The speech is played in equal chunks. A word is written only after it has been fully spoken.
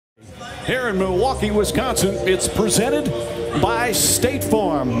Here in Milwaukee, Wisconsin, it's presented by State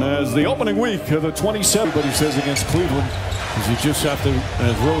Farm as the opening week of the 27. But he says against Cleveland, is you just have to,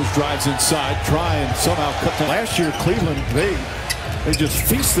 as Rose drives inside, try and somehow cut down. Last year, Cleveland, they just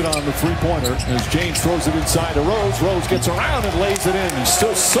feasted on the three-pointer as James throws it inside to Rose. Rose gets around and lays it in. He's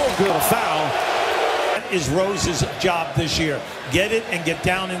still so good. A foul. That is Rose's job this year. Get it and get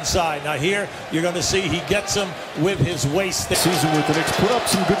down inside. Now here, you're going to see he gets them with his waist. Season with the Knicks. Put up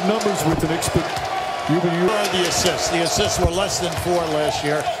some good numbers with the Knicks, but the assists. The assists were less than 4 last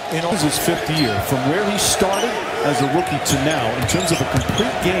year. This is his 5th year. From where he started as a rookie to now, in terms of a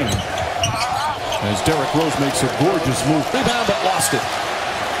complete game, as Derrick Rose makes a gorgeous move. Rebound, but lost it.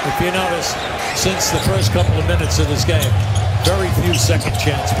 If you notice, since the first couple of minutes of this game, very few second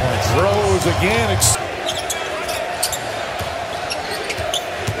chance points. Rose again.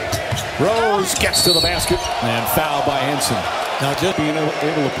 Rose gets to the basket and foul by Henson. Now just being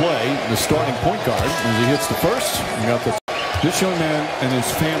able to play the starting point guard as he hits the first. You got this young man and his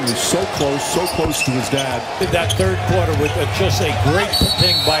family so close to his dad. That third quarter with just a great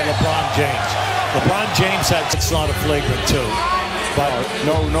thing by LeBron James. LeBron James had, it's not a flagrant too. But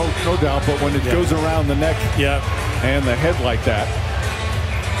no doubt. But when it goes around the neck and the head like that,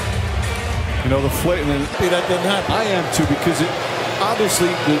 you know, the flagrant. That didn't happen. I am too, because obviously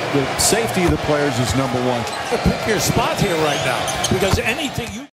the safety of the players is number one. Pick your spot here right now, because anything you